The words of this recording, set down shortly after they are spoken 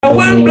But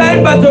when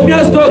blind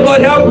Bartimaeus told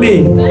God, help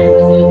me,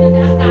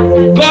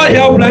 God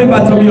help blind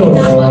Bartimaeus.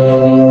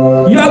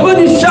 You are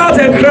going to shout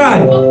and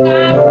cry,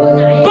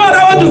 God,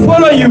 I want to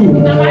follow you,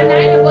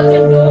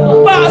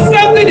 but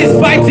something is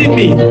fighting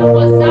me.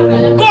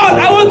 God,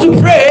 I want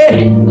to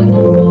pray,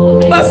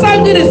 but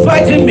something is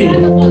fighting me.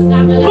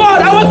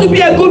 God, I want to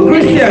be a good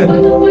Christian,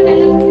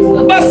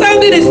 but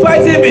something is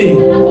fighting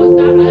me.